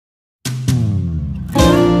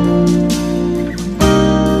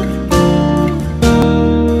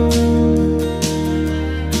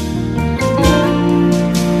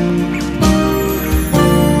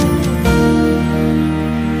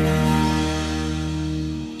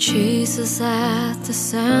Jesus at the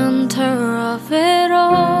center of it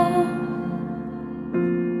all.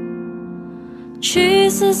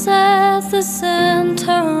 Jesus at the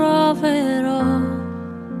center of it all.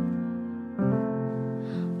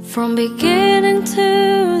 From beginning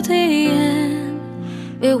to the end,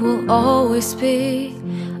 it will always been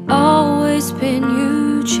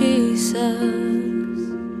you, Jesus.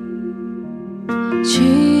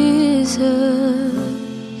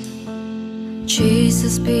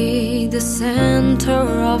 Jesus be the center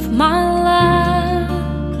of my life.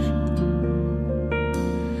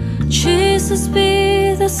 Jesus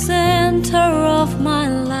be the center of my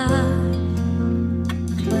life.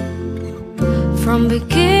 From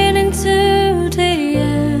beginning to the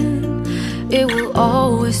end, it will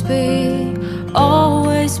always been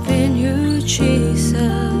you, Jesus.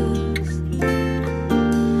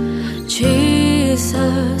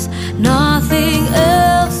 Jesus, nothing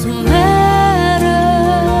else matters.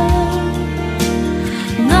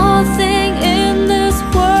 Nothing in this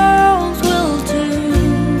world will do.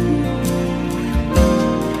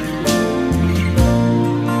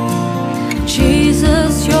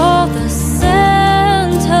 Jesus, you're the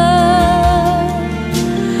center.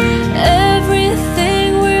 Everything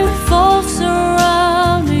revolves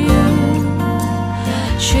around you.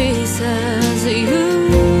 Jesus, you,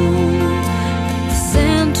 the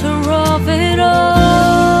center of it all.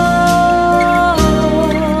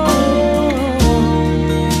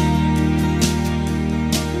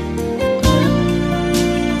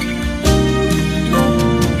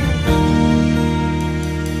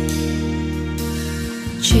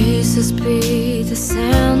 Jesus be the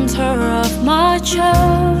center of my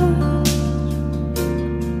church.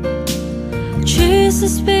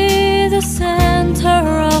 Jesus be the center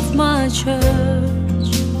of my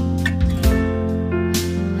church.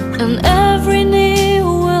 And every knee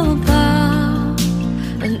will bow,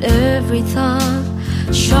 and every tongue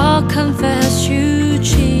shall confess you,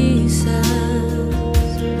 Jesus.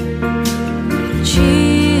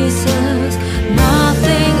 Jesus,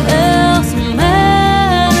 nothing else matters.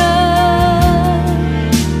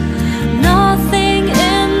 Nothing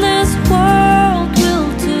in this world will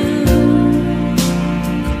do.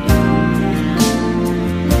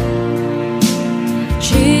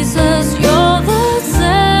 Jesus, you're the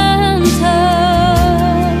center.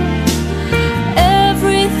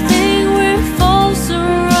 Everything revolves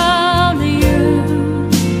around you.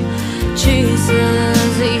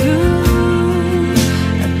 Jesus, you,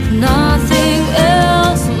 nothing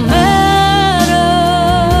else matters.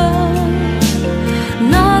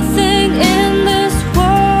 Nothing in this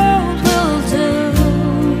world will do.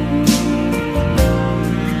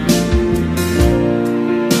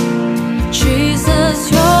 Jesus,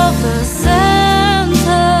 you're the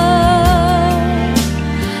center.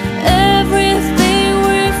 Everything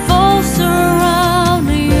revolves around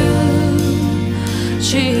you.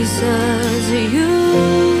 Jesus, you.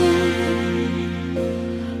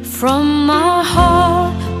 From my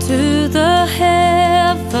heart to the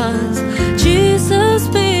heavens, Jesus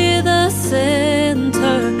be the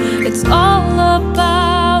center. It's all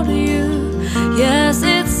about you. Yes,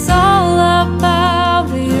 it's all about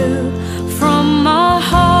you. From my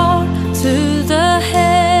heart to the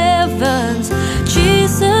heavens,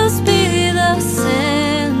 Jesus be the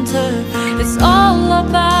center. It's all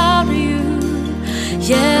about you.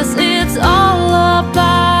 Yes, it's all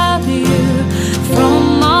about you.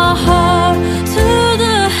 From my heart to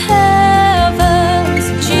the heavens,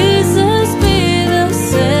 Jesus be the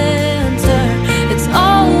center. It's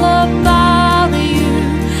all about you.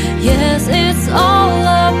 Yes, it's all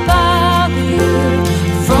about you.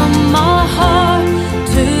 From my heart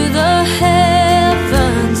to the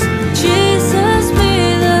heavens, Jesus be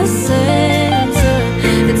the center.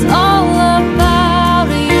 It's all about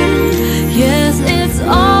you. Yes, it's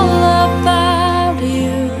all about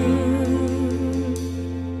you.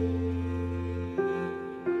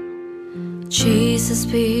 Jesus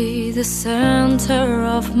be the center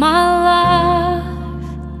of my life.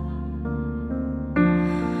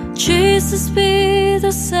 Jesus be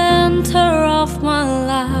the center of my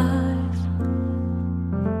life.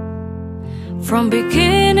 From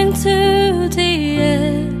beginning to the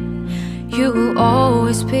end, you will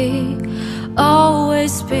always been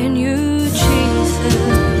you, Jesus.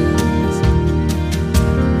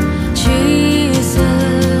 Jesus,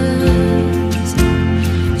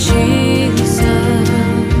 Jesus,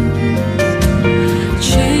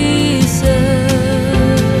 Jesus,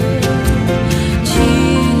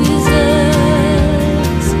 Jesus,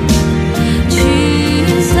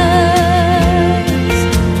 Jesus,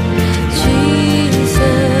 Jesus,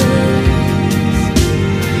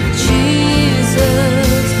 Jesus,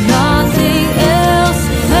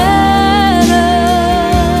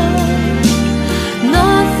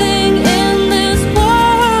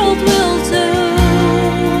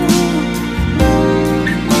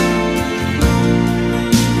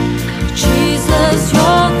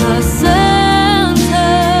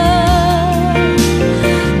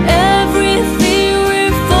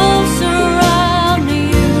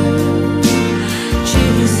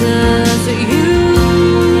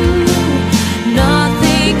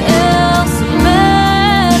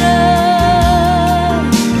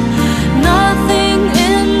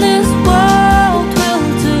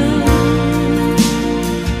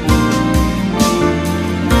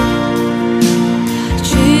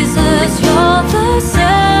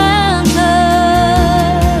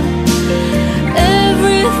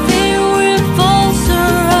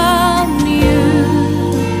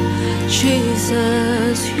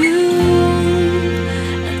 Jesus, you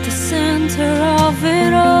at the center of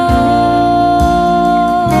it all,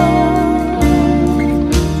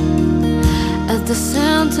 at the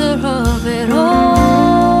center of it all.